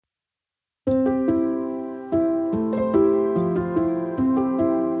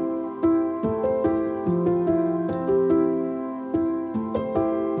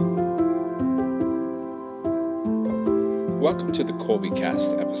Welcome to the Colby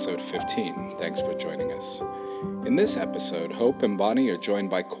Cast, episode 15. Thanks for joining us. In this episode, Hope and Bonnie are joined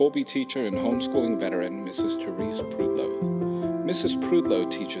by Colby teacher and homeschooling veteran Mrs. Therese Prudlow. Mrs. Prudlow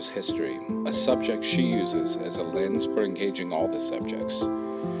teaches history, a subject she uses as a lens for engaging all the subjects.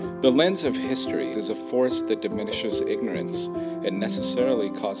 The lens of history is a force that diminishes ignorance and necessarily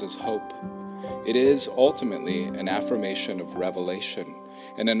causes hope. It is ultimately an affirmation of revelation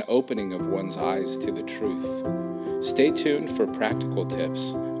and an opening of one's eyes to the truth. Stay tuned for practical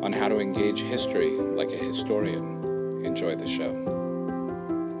tips on how to engage history like a historian. Enjoy the show.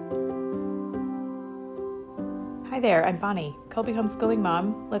 Hi there, I'm Bonnie, Colby homeschooling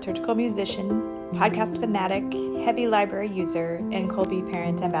mom, liturgical musician, podcast fanatic, heavy library user, and Colby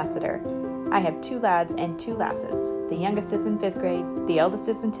parent ambassador. I have 2 lads and 2 lasses. The youngest is in 5th grade, the eldest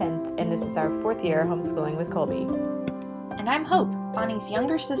is in 10th, and this is our 4th year homeschooling with Colby. And I'm Hope, Bonnie's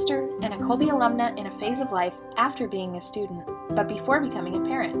younger sister and a Colby alumna in a phase of life after being a student, but before becoming a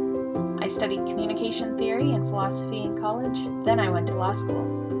parent. I studied communication theory and philosophy in college, then I went to law school.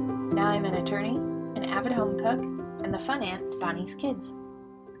 Now I'm an attorney, an avid home cook, and the fun aunt to Bonnie's kids.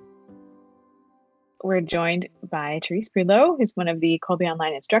 We're joined by Therese Prudlow, who's one of the Colby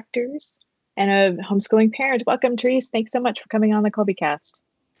Online instructors and a homeschooling parent. Welcome, Therese. Thanks so much for coming on the Colby Cast.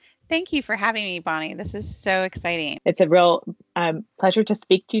 Thank you for having me, Bonnie. This is so exciting. It's a real pleasure to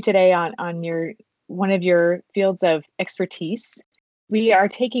speak to you today on one of your fields of expertise. We are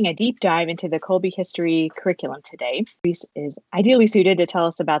taking a deep dive into the Colby history curriculum today. Therese is ideally suited to tell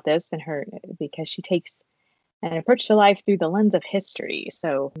us about this because she takes an approach to life through the lens of history.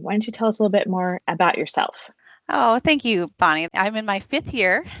 So why don't you tell us a little bit more about yourself? Oh, thank you, Bonnie. I'm in my 5th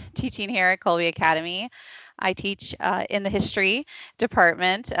year teaching here at Colby Academy. I teach in the history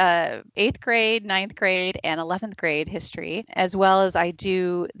department, 8th grade, 9th grade, and 11th grade history, as well as I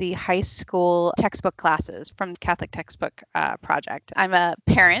do the high school textbook classes from Catholic Textbook Project. I'm a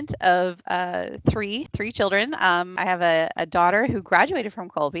parent of 3 children. I have a daughter who graduated from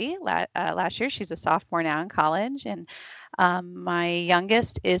Colby last year. She's a sophomore now in college, and my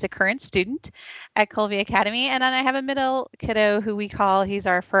youngest is a current student at Colby Academy, and then I have a middle kiddo who he's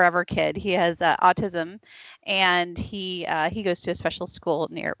our forever kid. He has autism, and he goes to a special school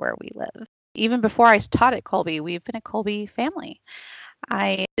near where we live. Even before I taught at Colby, we've been a Colby family.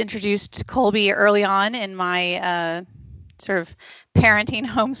 I introduced Colby early on in my sort of parenting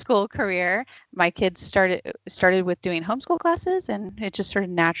homeschool career. My kids started with doing homeschool classes, and it just sort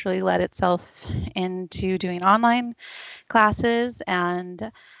of naturally led itself into doing online classes.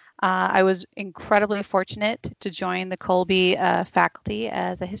 And I was incredibly fortunate to join the Colby faculty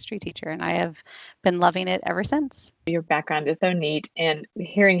as a history teacher, and I have been loving it ever since. Your background is so neat, and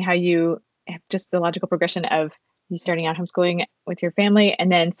hearing how you have just the logical progression of you starting out homeschooling with your family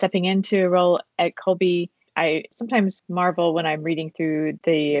and then stepping into a role at Colby. I sometimes marvel when I'm reading through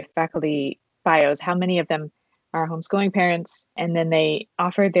the faculty bios, how many of them are homeschooling parents, and then they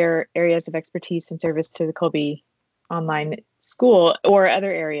offer their areas of expertise and service to the Colby online school or other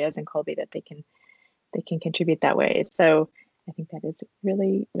areas in Colby that they can contribute that way. So I think that is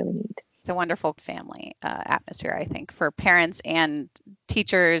really, really neat. It's a wonderful family atmosphere, I think, for parents and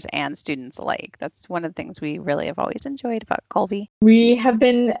teachers and students alike. That's one of the things we really have always enjoyed about Colby. We have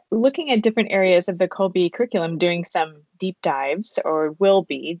been looking at different areas of the Colby curriculum, doing some deep dives, or will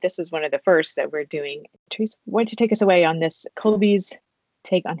be. This is one of the first that we're doing. Therese, why don't you take us away on this Colby's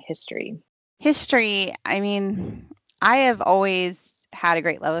take on history? History, I mean, I have always had a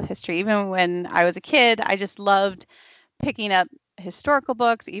great love of history. Even when I was a kid, I just loved picking up historical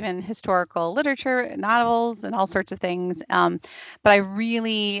books, even historical literature, novels, and all sorts of things. But I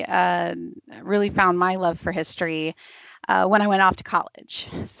really found my love for history when I went off to college.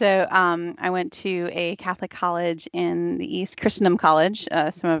 So I went to a Catholic college in the East, Christendom College.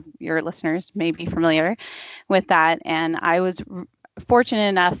 Some of your listeners may be familiar with that. And I was fortunate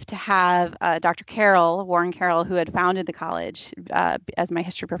enough to have Dr. Warren Carroll, who had founded the college, as my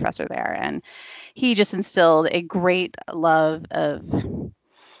history professor there. And he just instilled a great love of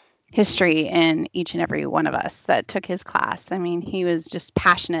history in each and every one of us that took his class. I mean, he was just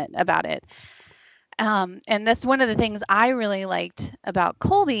passionate about it. And that's one of the things I really liked about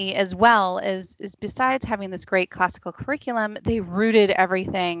Colby as well, is besides having this great classical curriculum, they rooted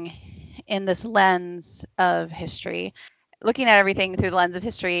everything in this lens of history. Looking at everything through the lens of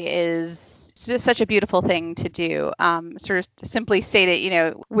history is just such a beautiful thing to do. Sort of simply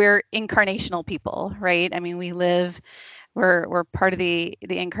stated, we're incarnational people, right? I mean, we're part of the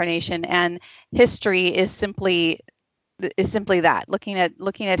incarnation, and history is simply is simply that, looking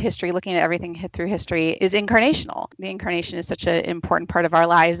at history, looking at everything through history is incarnational. The incarnation is such an important part of our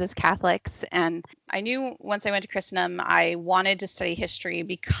lives as Catholics. And I knew once I went to Christendom, I wanted to study history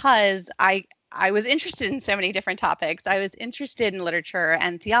because I was interested in so many different topics. I was interested in literature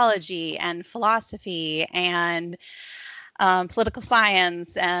and theology and philosophy and political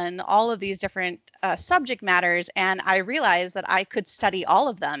science and all of these different subject matters. And I realized that I could study all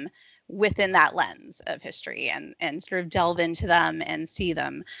of them within that lens of history and sort of delve into them and see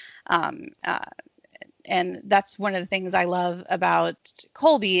them. And that's one of the things I love about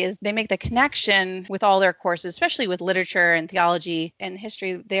Colby is they make the connection with all their courses, especially with literature and theology and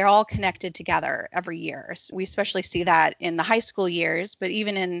history. They're all connected together every year. So we especially see that in the high school years, but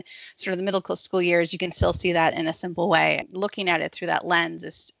even in sort of the middle school years, you can still see that in a simple way. Looking at it through that lens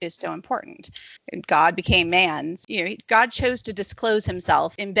is so important. God became man. God chose to disclose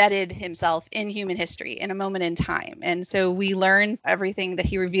himself, embedded himself in human history in a moment in time. And so we learn everything that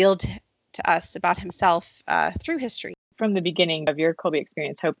he revealed to us about himself through history. From the beginning of your Colby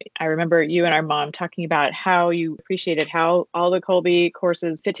experience, Hope, I remember you and our mom talking about how you appreciated how all the Colby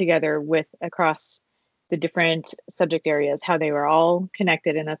courses fit together with across the different subject areas, how they were all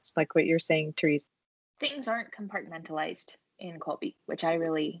connected. And that's like what you're saying, Therese. Things aren't compartmentalized in Colby, which I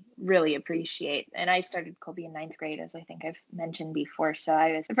really, really appreciate. And I started Colby in 9th grade, as I think I've mentioned before. So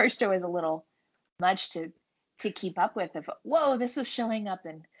at first it was a little much to keep up with of, whoa, this is showing up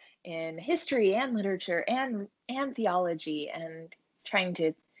in history and literature and theology, and trying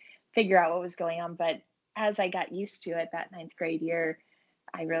to figure out what was going on. But as I got used to it that 9th grade year,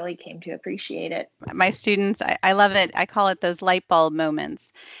 I really came to appreciate it. My students, I love it. I call it those light bulb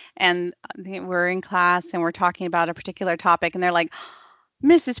moments. And we're in class and we're talking about a particular topic and they're like,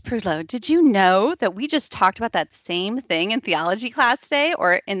 Mrs. Prudlow, did you know that we just talked about that same thing in theology class today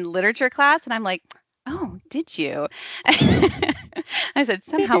or in literature class? And I'm like, oh, did you? I said,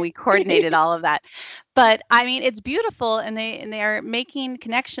 somehow we coordinated all of that. But I mean, it's beautiful, and they are making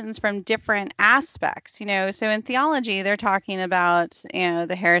connections from different aspects, So in theology, they're talking about,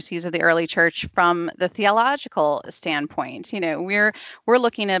 the heresies of the early church from the theological standpoint. We're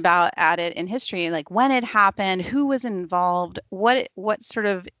looking at it in history, like when it happened, who was involved, what sort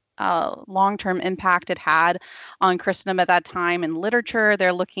of long-term impact it had on Christendom at that time. In literature,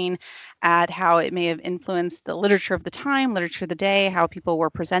 they're looking at how it may have influenced the literature of the time, literature of the day, how people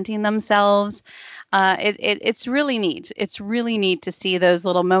were presenting themselves. It's really neat. It's really neat to see those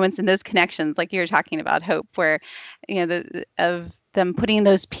little moments and those connections, like you were talking about, Hope, where of them putting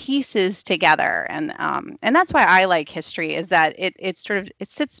those pieces together, and that's why I like history, is that it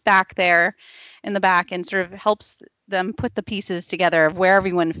sits back there in the back and sort of helps them put the pieces together of where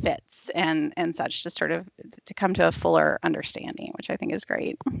everyone fits and such, to come to a fuller understanding, which I think is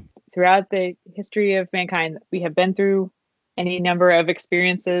great. Throughout the history of mankind, we have been through any number of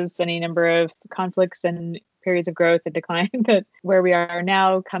experiences, any number of conflicts and periods of growth and decline. That where we are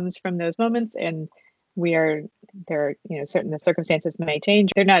now comes from those moments, and certain the circumstances may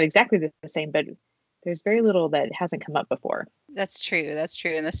change. They're not exactly the same, but there's very little that hasn't come up before. That's true.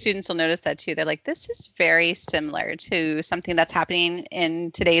 And the students will notice that too. They're like, this is very similar to something that's happening in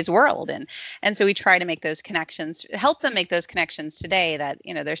today's world. And so we try to make those connections, help them make those connections today, that,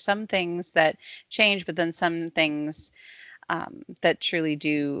 there's some things that change, but then some things that truly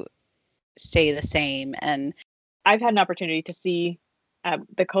do stay the same. And I've had an opportunity to see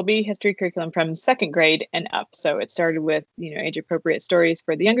the Colby history curriculum from 2nd grade and up. So it started with, age appropriate stories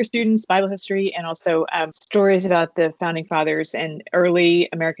for the younger students, Bible history, and also stories about the founding fathers and early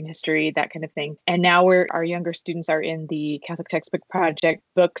American history, that kind of thing. And now our younger students are in the Catholic Textbook Project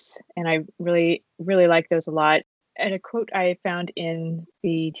books. And I really, really like those a lot. And a quote I found in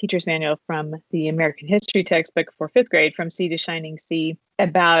the teacher's manual from the American history textbook for 5th grade, From Sea to Shining Sea,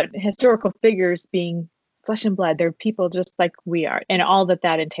 about historical figures being flesh and blood. They're people just like we are, and all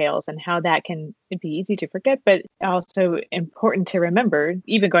that entails, and how that can be easy to forget, but also important to remember,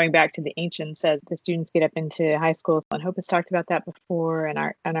 even going back to the ancients as the students get up into high school. And Hope has talked about that before, and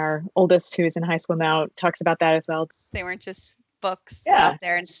our oldest, who is in high school now, talks about that as well. They weren't just books out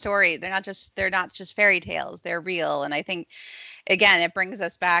there and story. They're not just fairy tales. They're real. And I think, again, it brings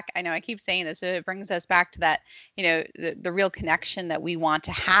us back. I know I keep saying this, but it brings us back to that, the real connection that we want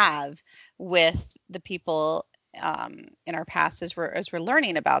to have with the people in our past as we're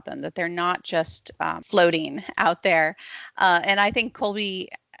learning about them, that they're not just floating out there. And I think Colby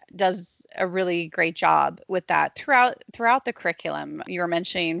does a really great job with that throughout the curriculum. You were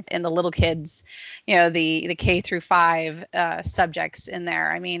mentioning in the little kids, the K through 5 subjects in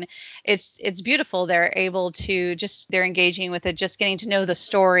there. I mean, it's beautiful. They're able to they're engaging with it, just getting to know the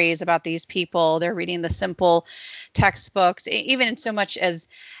stories about these people. They're reading the simple textbooks, even in so much as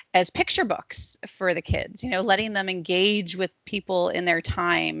picture books for the kids, letting them engage with people in their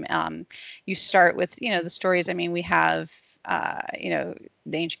time. You start with, the stories. I mean, we have,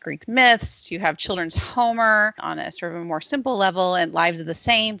 the ancient Greek myths, you have children's Homer on a sort of a more simple level, and Lives of the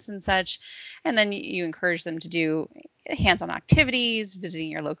Saints and such. And then you encourage them to do hands-on activities, visiting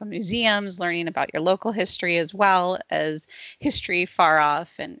your local museums, learning about your local history as well as history far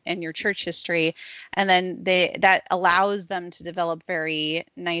off and your church history. And then that allows them to develop very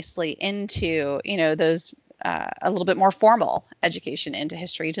nicely into, those a little bit more formal education into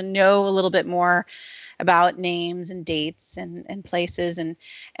history, to know a little bit more about names and dates and places and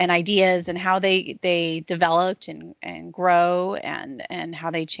ideas and how they developed and grow and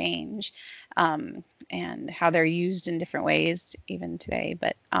how they change, and how they're used in different ways even today.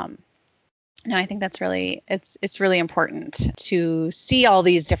 But no, I think that's really, it's really important to see all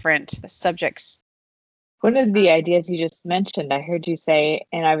these different subjects. One of the ideas you just mentioned, I heard you say,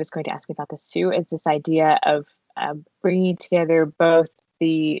 and I was going to ask about this too, is this idea of bringing together both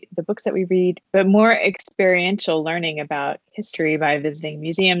the books that we read, but more experiential learning about history by visiting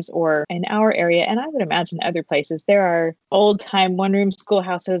museums, or in our area, and I would imagine other places, there are old-time one-room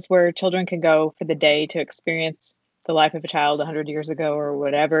schoolhouses where children can go for the day to experience the life of a child 100 years ago or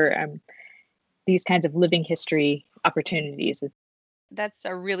whatever. These kinds of living history opportunities. That's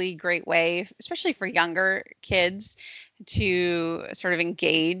a really great way, especially for younger kids, to sort of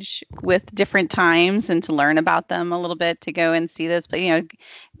engage with different times and to learn about them a little bit, to go and see this. But,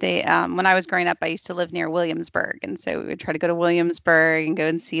 they, when I was growing up, I used to live near Williamsburg. And so we would try to go to Williamsburg and go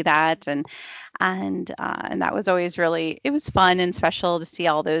and see that. And that was always it was fun and special to see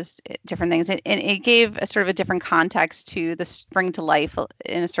all those different things. And it gave a sort of a different context to the bring to life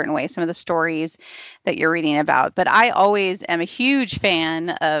in a certain way some of the stories that you're reading about. But I always am a huge fan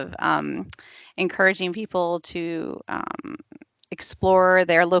of encouraging people to explore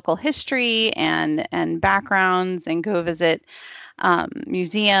their local history and backgrounds, and go visit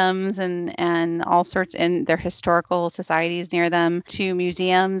museums and all sorts in their historical societies near them, to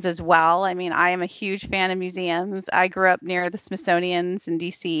museums as well. I mean, I am a huge fan of museums. I grew up near the Smithsonian's in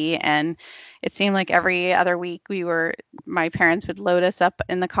DC, and it seemed like every other week my parents would load us up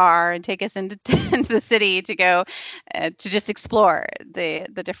in the car and take us into the city to go to just explore the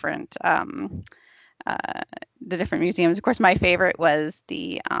different museums. Of course, my favorite was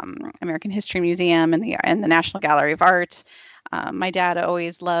the American History Museum and the National Gallery of Art. My dad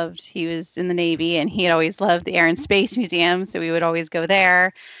he was in the Navy, and he had always loved the Air and Space Museum, so we would always go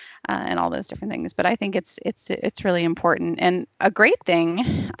there, and all those different things. But I think it's really important, and a great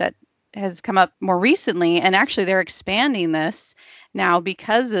thing that has come up more recently, and actually they're expanding this now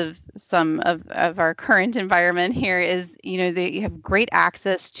because of some of our current environment here, is you have great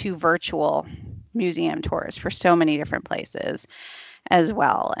access to virtual museum tours for so many different places as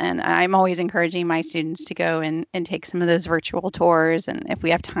well. And I'm always encouraging my students to go and take some of those virtual tours. And if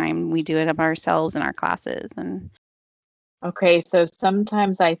we have time, we do it ourselves in our classes. Okay, so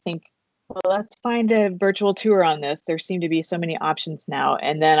sometimes I think, well, let's find a virtual tour on this. There seem to be so many options now.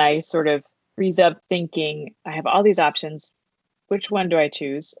 And then I sort of freeze up thinking, I have all these options. Which one do I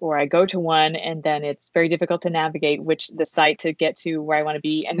choose? Or I go to one, and then it's very difficult to navigate the site to get to where I want to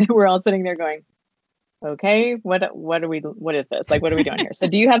be. And then we're all sitting there going, okay, what is this? Like, what are we doing here? So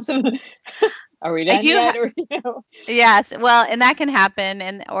do you have some, are we done yet? Yes. Well, and that can happen.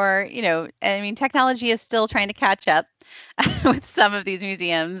 Technology is still trying to catch up with some of these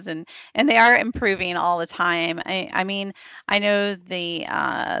museums, and they are improving all the time. I know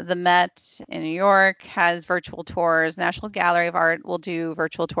the Met in New York has virtual tours. National Gallery of Art will do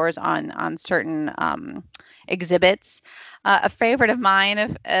virtual tours on certain exhibits. A favorite of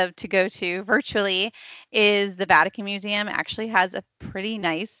mine to go to virtually is the Vatican Museum. Actually has a pretty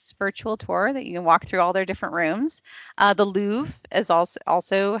nice virtual tour that you can walk through all their different rooms. The Louvre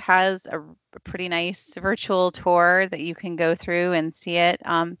also has a pretty nice virtual tour that you can go through and see it.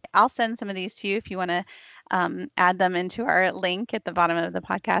 I'll send some of these to you if you want to add them into our link at the bottom of the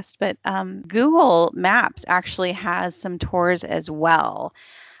podcast. But Google Maps actually has some tours as well.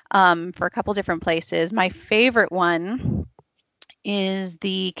 For a couple different places. My favorite one is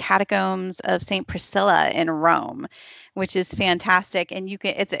the Catacombs of St. Priscilla in Rome, which is fantastic. And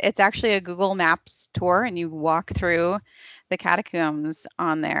it's actually a Google Maps tour, and you walk through the catacombs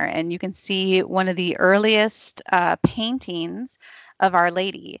on there, and you can see one of the earliest paintings of Our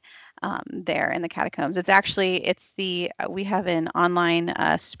Lady there in the catacombs. We have an online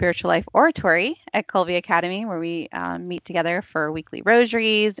spiritual life oratory at Colby Academy where we meet together for weekly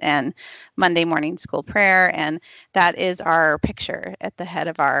rosaries and Monday morning school prayer. And that is our picture at the head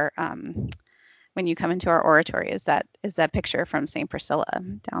of our when you come into our oratory is that picture from St. Priscilla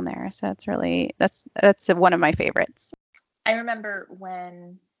down there. So that's one of my favorites. I remember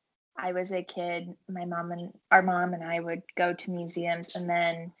when I was a kid, our mom and I would go to museums, and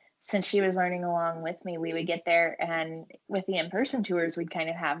then since she was learning along with me, we would get there, and with the in-person tours, we'd kind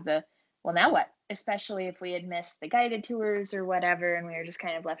of have well, now what? Especially if we had missed the guided tours or whatever, and we were just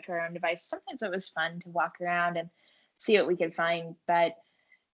kind of left to our own device. Sometimes it was fun to walk around and see what we could find, but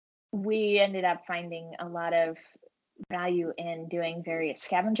we ended up finding a lot of value in doing various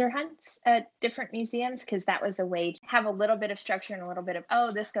scavenger hunts at different museums, because that was a way to have a little bit of structure and a little bit of,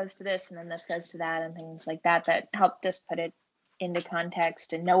 oh, this goes to this and then this goes to that and things like that helped us put it into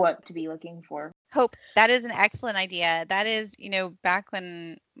context and know what to be looking for. Hope, that is an excellent idea. That is, back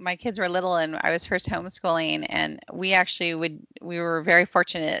when my kids were little and I was first homeschooling, and we were very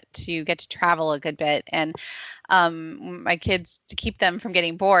fortunate to get to travel a good bit. And my kids, to keep them from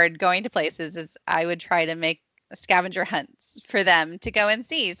getting bored going to places, is I would try to make scavenger hunts for them to go and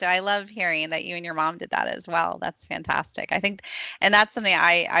see. So I love hearing that you and your mom did that as well. That's fantastic. I think, and that's something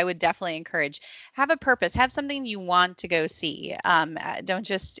I would definitely encourage. Have a purpose, have something you want to go see. Don't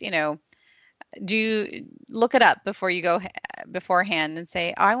just, look it up before you go beforehand and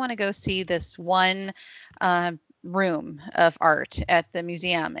say, oh, I want to go see this one room of art at the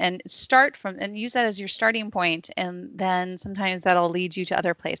museum, and start from and use that as your starting point, and then sometimes that'll lead you to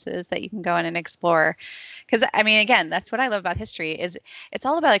other places that you can go in and explore. Because again, that's what I love about history, is it's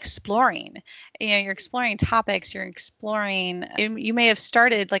all about exploring. You're exploring topics, you're exploring, you may have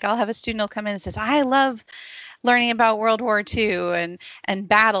started, like I'll have a student who'll come in and says, I love learning about World War II and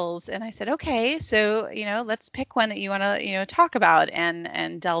battles. And I said, okay, so, let's pick one that you want to, talk about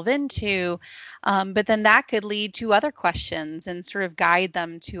and delve into. But then that could lead to other questions and sort of guide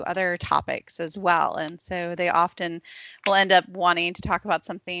them to other topics as well. And so they often will end up wanting to talk about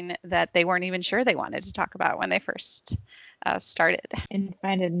something that they weren't even sure they wanted to talk about when they first started. And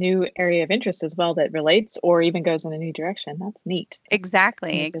find a new area of interest as well that relates or even goes in a new direction. That's neat.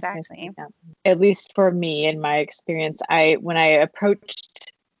 Exactly. At least for me, in my experience, when I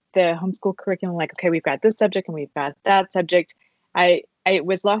approached the homeschool curriculum, like, okay, we've got this subject and we've got that subject, it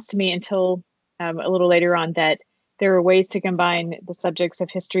was lost to me until a little later on that there were ways to combine the subjects of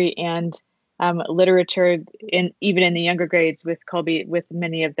history and literature, even in the younger grades with Colby, with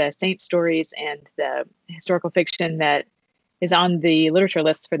many of the saint stories and the historical fiction that is on the literature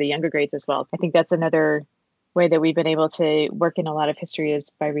lists for the younger grades as well. So I think that's another way that we've been able to work in a lot of history, is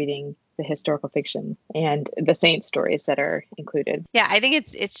by reading the historical fiction and the saint stories that are included. Yeah, I think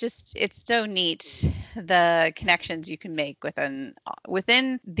it's so neat, the connections you can make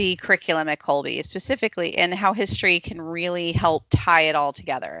within the curriculum at Colby specifically, and how history can really help tie it all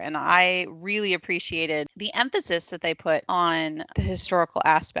together. And I really appreciated the emphasis that they put on the historical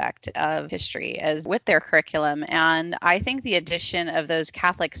aspect of history as with their curriculum. And I think the addition of those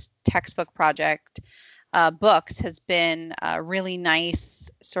Catholic textbook project books has been a really nice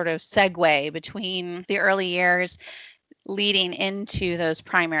sort of segue between the early years leading into those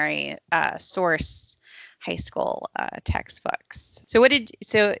primary source high school textbooks. So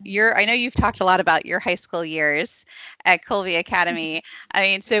I know you've talked a lot about your high school years at Colby Academy.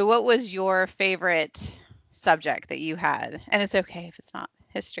 So what was your favorite subject that you had? And it's okay if it's not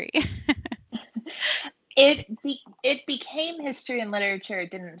history. It became history and literature.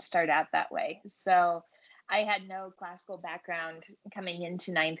 It didn't start out that way. So I had no classical background coming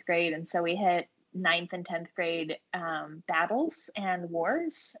into ninth grade. And so we hit ninth and 10th grade battles and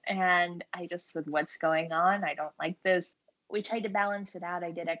wars. And I just said, what's going on? I don't like this. We tried to balance it out.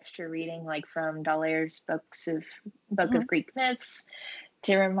 I did extra reading, like from D'Aulaire's Book of Greek Myths,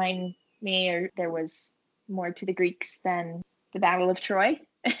 to remind me there was more to the Greeks than the Battle of Troy,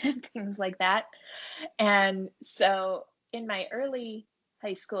 things like that. And so in my early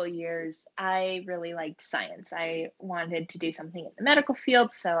high school years, I really liked science. I wanted to do something in the medical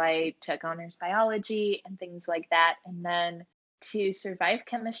field, so I took honors biology and things like that. And then to survive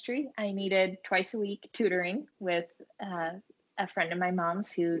chemistry, I needed twice a week tutoring with a friend of my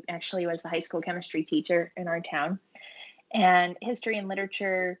mom's who actually was the high school chemistry teacher in our town. And history and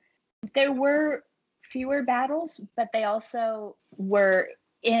literature, there were fewer battles, but they also were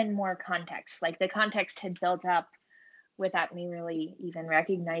in more context. Like the context had built up without me really even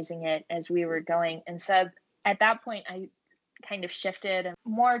recognizing it as we were going. And so at that point, I kind of shifted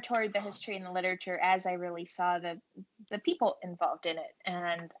more toward the history and the literature as I really saw the people involved in it.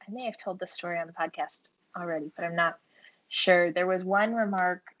 And I may have told this story on the podcast already, but I'm not sure. There was one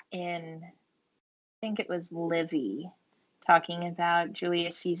remark in, I think it was Livy, talking about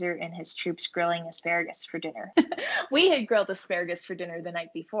Julius Caesar and his troops grilling asparagus for dinner. We had grilled asparagus for dinner the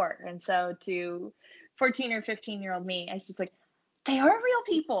night before. And so to 14 or 15-year-old me, I was just like, they are real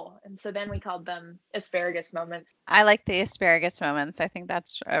people. And so then we called them asparagus moments. I like the asparagus moments. I think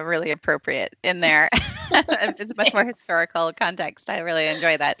that's really appropriate in there. It's much more historical context. I really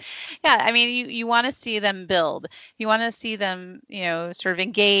enjoy that. Yeah, I mean, you want to see them build. You want to see them, sort of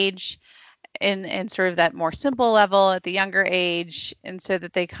engage in sort of that more simple level at the younger age, and so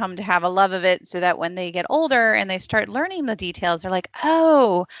that they come to have a love of it, so that when they get older and they start learning the details, they're like,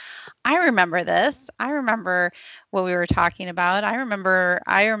 oh, I remember this. I remember what we were talking about. I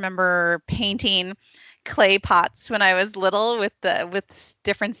remember painting clay pots when I was little with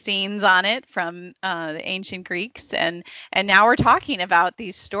different scenes on it from the ancient Greeks, and now we're talking about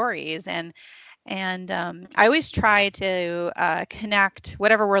these stories. And I always try to connect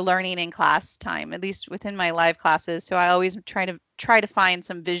whatever we're learning in class time, at least within my live classes. So I always try to find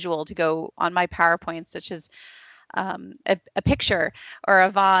some visual to go on my PowerPoint, such as a picture or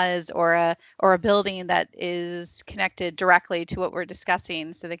a vase or a building that is connected directly to what we're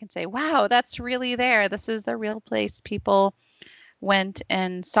discussing, so they can say, wow, that's really there. This is the real place people went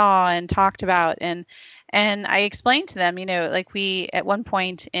and saw and talked about. And I explained to them, like we, at one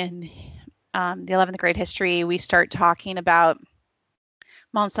point in the 11th grade history, we start talking about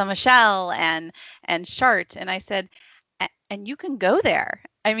Mont Saint-Michel and Chartres. And I said, and you can go there.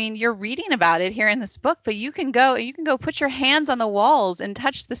 I mean, you're reading about it here in this book, but you can go put your hands on the walls and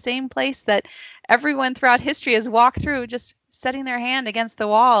touch the same place that everyone throughout history has walked through, just setting their hand against the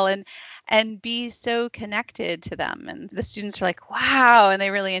wall and be so connected to them. And the students are like, wow, and they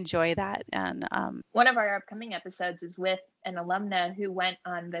really enjoy that. And one of our upcoming episodes is with an alumna who went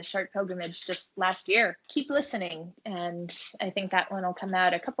on the Chartres pilgrimage just last year. Keep listening, and I think that one will come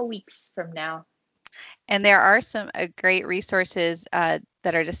out a couple weeks from now. And there are some great resources that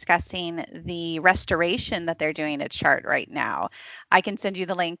are discussing the restoration that they're doing at Chartres right now. I can send you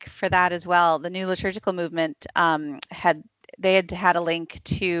the link for that as well. The New Liturgical Movement had a link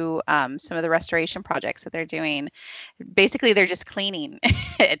to some of the restoration projects that they're doing. Basically, they're just cleaning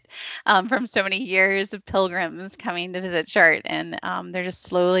it from so many years of pilgrims coming to visit Chartres, and they're just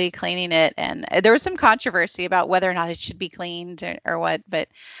slowly cleaning it. And there was some controversy about whether or not it should be cleaned or what, but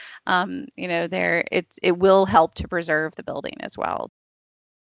it will help to preserve the building as well.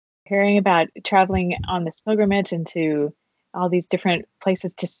 Hearing about traveling on this pilgrimage into all these different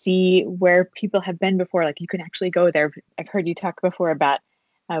places to see where people have been before, like you can actually go there. I've heard you talk before about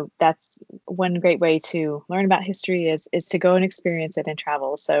that's one great way to learn about history is to go and experience it and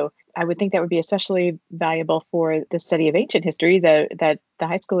travel. So I would think that would be especially valuable for the study of ancient history that the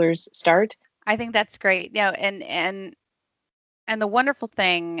high schoolers start. I think that's great. And the wonderful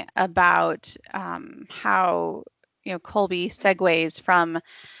thing about how Kolbe segues from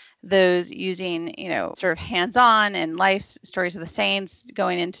those using sort of hands-on and life stories of the saints,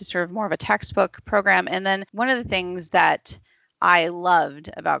 going into sort of more of a textbook program. And then one of the things that I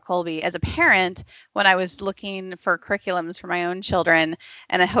loved about Kolbe as a parent when I was looking for curriculums for my own children,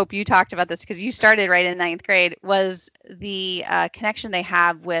 and I hope you talked about this because you started right in 9th grade, was the connection they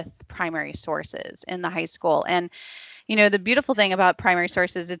have with primary sources in the high school. And the beautiful thing about primary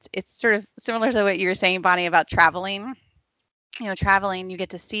sources, it's sort of similar to what you were saying, Bonnie, about traveling. Traveling, you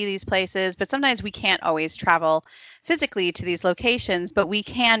get to see these places, but sometimes we can't always travel physically to these locations, but we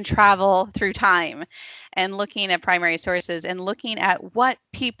can travel through time and looking at primary sources and looking at what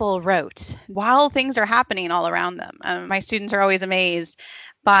people wrote while things are happening all around them. My students are always amazed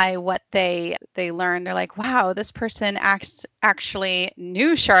by what they learn. They're like, wow, this person actually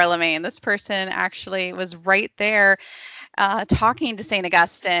knew Charlemagne. This person actually was right there talking to St.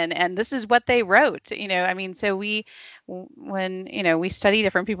 Augustine, and this is what they wrote. So when we study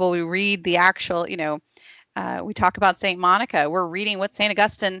different people, we read the actual, we talk about St. Monica, we're reading what St.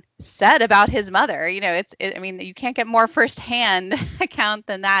 Augustine said about his mother. You can't get more firsthand account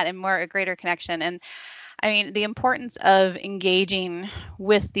than that, and a greater connection. And the importance of engaging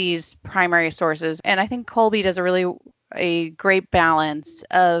with these primary sources. And I think Kolbe does a great balance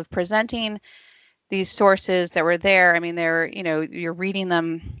of presenting these sources that were there. You're reading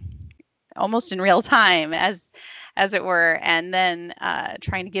them almost in real time as it were, and then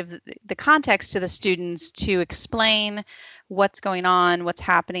trying to give the context to the students to explain what's going on, what's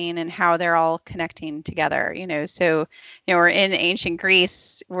happening, and how they're all connecting together. So we're in ancient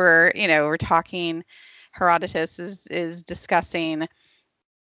Greece. We're talking Herodotus is discussing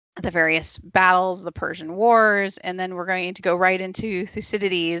the various battles, the Persian Wars, and then we're going to go right into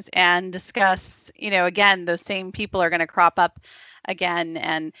Thucydides and discuss, again, those same people are going to crop up again,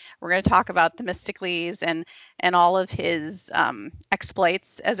 and we're going to talk about Themistocles and all of his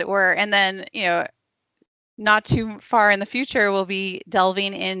exploits, as it were, and then not too far in the future, we'll be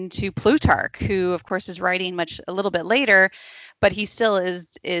delving into Plutarch, who, of course, is writing a little bit later, but he still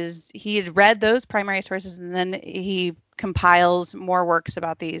he had read those primary sources, and then he compiles more works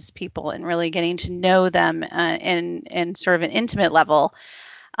about these people and really getting to know them in sort of an intimate level,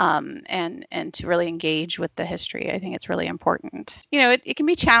 and to really engage with the history. I think it's really important. It can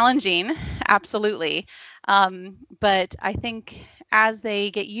be challenging, absolutely, but I think as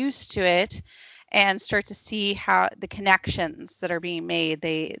they get used to it and start to see how the connections that are being made,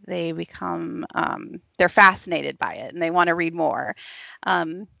 they become, they're fascinated by it and they want to read more,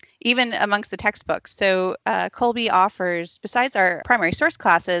 even amongst the textbooks. So Kolbe offers, besides our primary source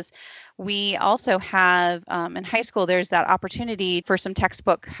classes, we also have, in high school, there's that opportunity for some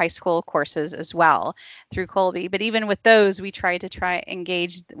textbook high school courses as well through Kolbe. But even with those, we try to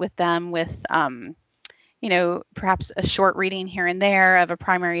engage with them with, perhaps a short reading here and there of a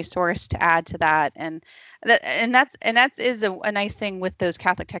primary source to add to that. And that is a nice thing with those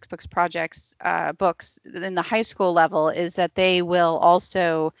Catholic textbooks projects, books in the high school level, is that they will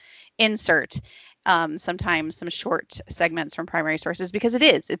also insert sometimes some short segments from primary sources, because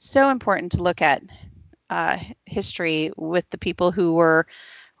it's so important to look at history with the people who were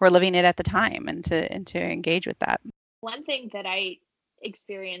living it at the time, and to engage with that. One thing that I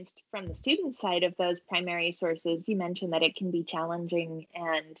experienced from the student side of those primary sources, you mentioned that it can be challenging,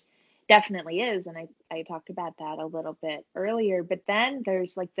 and definitely is, and I talked about that a little bit earlier, but then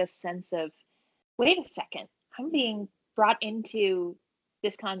there's like this sense of, wait a second, I'm being brought into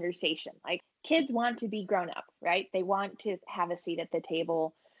this conversation. Like, kids want to be grown up, right? They want to have a seat at the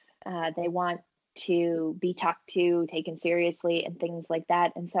table. They want to be talked to, taken seriously, and things like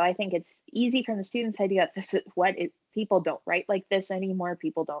that. And so I think it's easy from the student side to go, this is what people don't write like this anymore.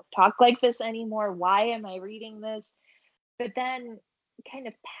 People don't talk like this anymore. Why am I reading this? But then kind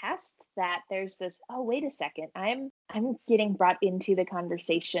of past that, there's this, oh, wait a second, I'm getting brought into the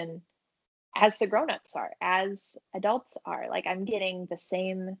conversation as the grown-ups are, as adults are. Like, I'm getting the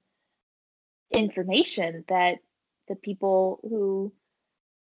same information that the people who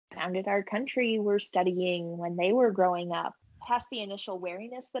founded our country were studying when they were growing up. Past the initial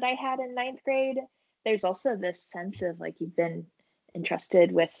wariness that I had in 9th grade, there's also this sense of, like, you've been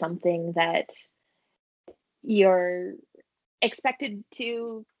entrusted with something that you're expected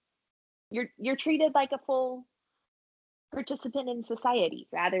to, you're treated like a full participant in society,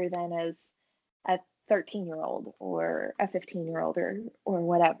 rather than as a 13-year-old or a 15-year-old or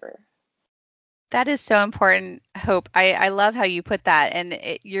whatever. That is so important, Hope. I love how you put that, and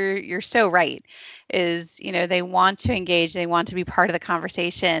you're so right. Is they want to engage, they want to be part of the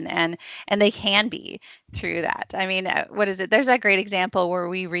conversation, and they can be through that. I mean, what is it? There's that great example where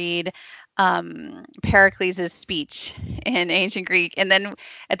we read Pericles' speech in ancient Greek, and then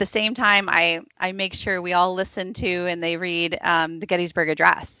at the same time, I make sure we all listen to and they read the Gettysburg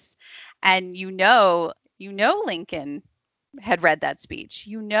Address, and Lincoln had read that speech.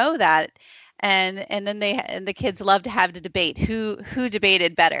 That. And then the kids love to have the debate, who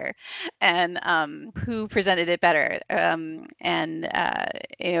debated better, and who presented it better, and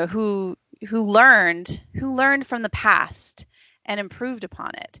who learned from the past and improved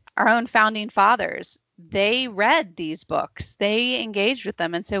upon it. Our own founding fathers, they read these books, they engaged with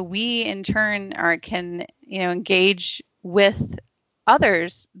them, and so we in turn can engage with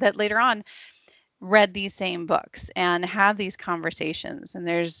others that later on read these same books and have these conversations. And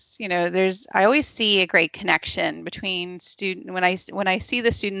there's I always see a great connection between when I see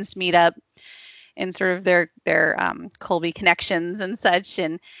the students meet up in sort of their Kolbe connections and such,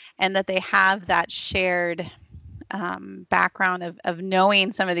 and that they have that shared background of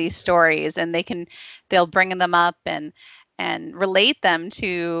knowing some of these stories, and they'll bring them up and relate them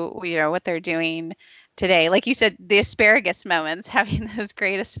to what they're doing today. Like you said, the asparagus moments, having those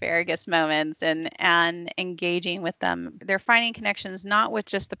great asparagus moments and engaging with them. They're finding connections not with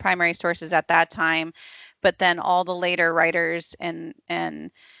just the primary sources at that time, but then all the later writers and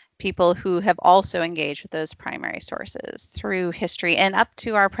people who have also engaged with those primary sources through history and up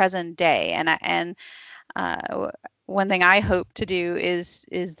to our present day. And one thing I hope to do is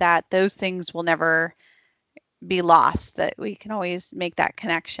that those things will never be lost, that we can always make that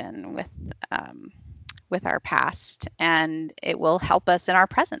connection with our past, and it will help us in our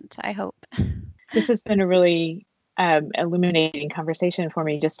present, I hope. This has been a really illuminating conversation for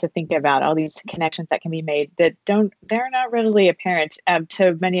me, just to think about all these connections that can be made that they're not readily apparent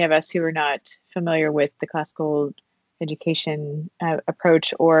to many of us who are not familiar with the classical education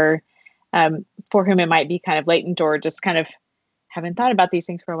approach, or for whom it might be kind of latent, or just kind of haven't thought about these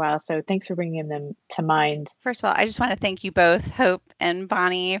things for a while. So thanks for bringing them to mind. First of all, I just want to thank you both, Hope and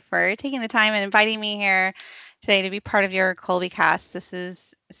Bonnie, for taking the time and inviting me here today to be part of your Kolbecast. This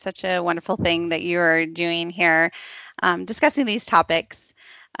is such a wonderful thing that you are doing here, discussing these topics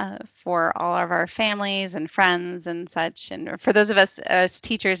for all of our families and friends and such. And for those of us as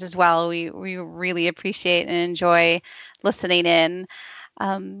teachers as well, we really appreciate and enjoy listening in.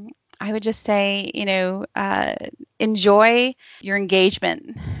 I would just say, enjoy your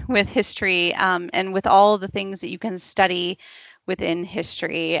engagement with history and with all the things that you can study within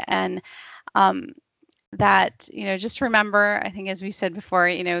history. And that, just remember, I think as we said before,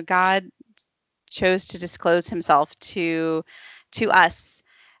 God chose to disclose himself to us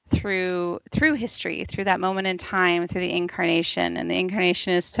through history, through that moment in time, through the incarnation. And the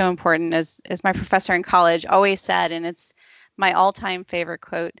incarnation is so important, as my professor in college always said, and it's my all-time favorite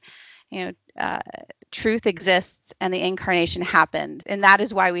quote. Truth exists and the incarnation happened. And that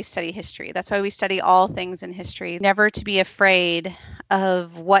is why we study history. That's why we study all things in history. Never to be afraid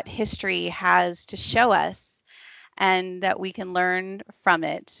of what history has to show us, and that we can learn from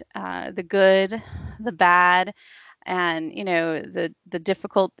it, the good, the bad, and the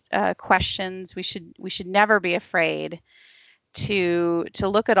difficult questions. We should never be afraid to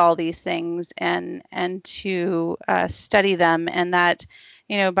look at all these things and to study them, and that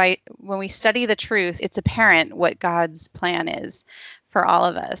when we study the truth, it's apparent what God's plan is for all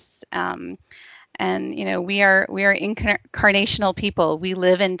of us. And we are incarnational people. We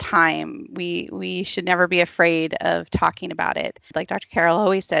live in time. We should never be afraid of talking about it. Like Dr. Carroll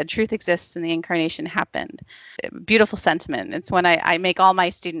always said, truth exists and the incarnation happened. Beautiful sentiment. It's one I make all my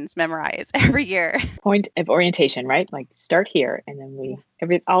students memorize every year. Point of orientation, right? Like start here, and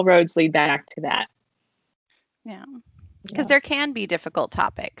then all roads lead back to that. Yeah. Because there can be difficult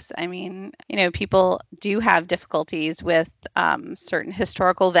topics. I mean, people do have difficulties with certain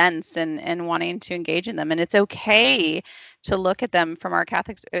historical events and wanting to engage in them. And it's okay to look at them from our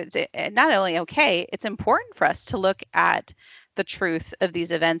Catholic. It's not only okay, it's important for us to look at the truth of these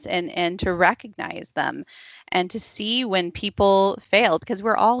events and to recognize them and to see when people failed, because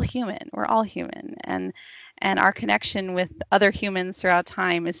we're all human. We're all human. And our connection with other humans throughout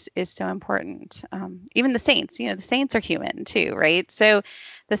time is so important. Even the saints, the saints are human too, right? So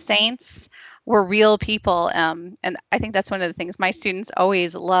the saints were real people. And I think that's one of the things my students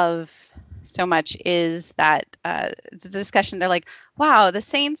always love so much, is that the discussion. They're like, wow, the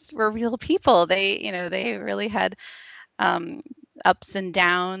saints were real people. They really had ups and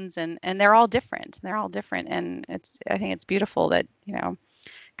downs, and they're all different. And I think it's beautiful that,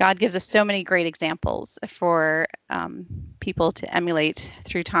 God gives us so many great examples for people to emulate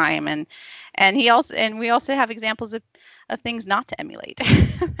through time, and we also have examples of things not to emulate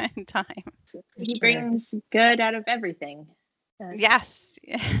in time. He brings good out of everything. Yes.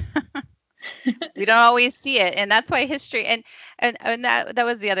 We don't always see it, and that's why history and that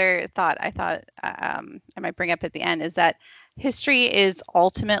was the other thought I thought I might bring up at the end, is that history is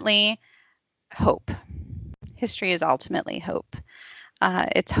ultimately hope. History is ultimately hope.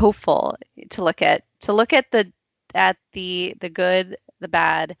 It's hopeful to look at the good, the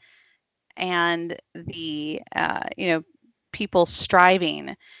bad, and the people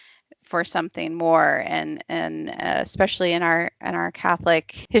striving for something more, and especially in our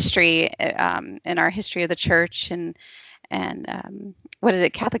Catholic history, in our history of the Church, and what is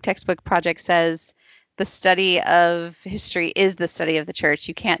it? Catholic Textbook Project says the study of history is the study of the Church.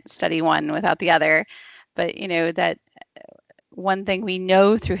 You can't study one without the other, but that. One thing we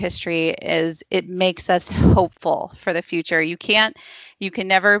know through history is it makes us hopeful for the future. You can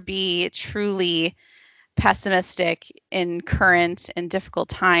never be truly pessimistic in current and difficult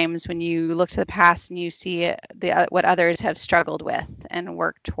times when you look to the past and you see what others have struggled with and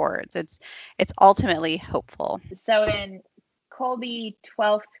worked towards. It's ultimately hopeful. So in Kolbe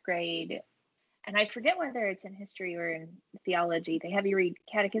 12th grade, and I forget whether it's in history or in theology, they have you read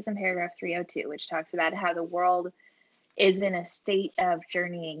Catechism paragraph 302, which talks about how the world is in a state of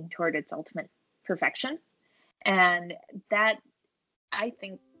journeying toward its ultimate perfection. And that, I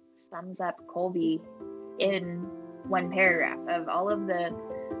think, sums up Kolbe in one paragraph, of all of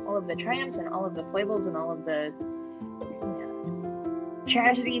the triumphs and all of the foibles and all of the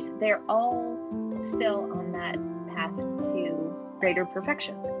tragedies. They're all still on that path to greater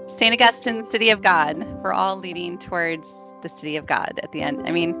perfection. St. Augustine, City of God. We're all leading towards the City of God at the end.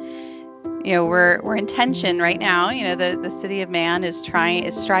 I mean, we're in tension right now. The city of man is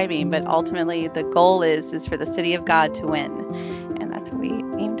striving, but ultimately the goal is for the city of God to win. And that's what we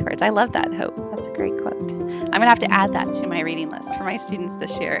aim towards. I love that, Hope. That's a great quote. I'm going to have to add that to my reading list for my students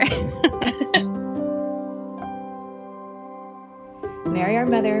this year. Mary, our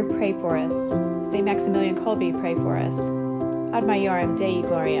Mother, pray for us. St. Maximilian Kolbe, pray for us. Ad Maiorem Dei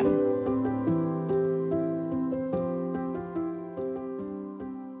Gloriam.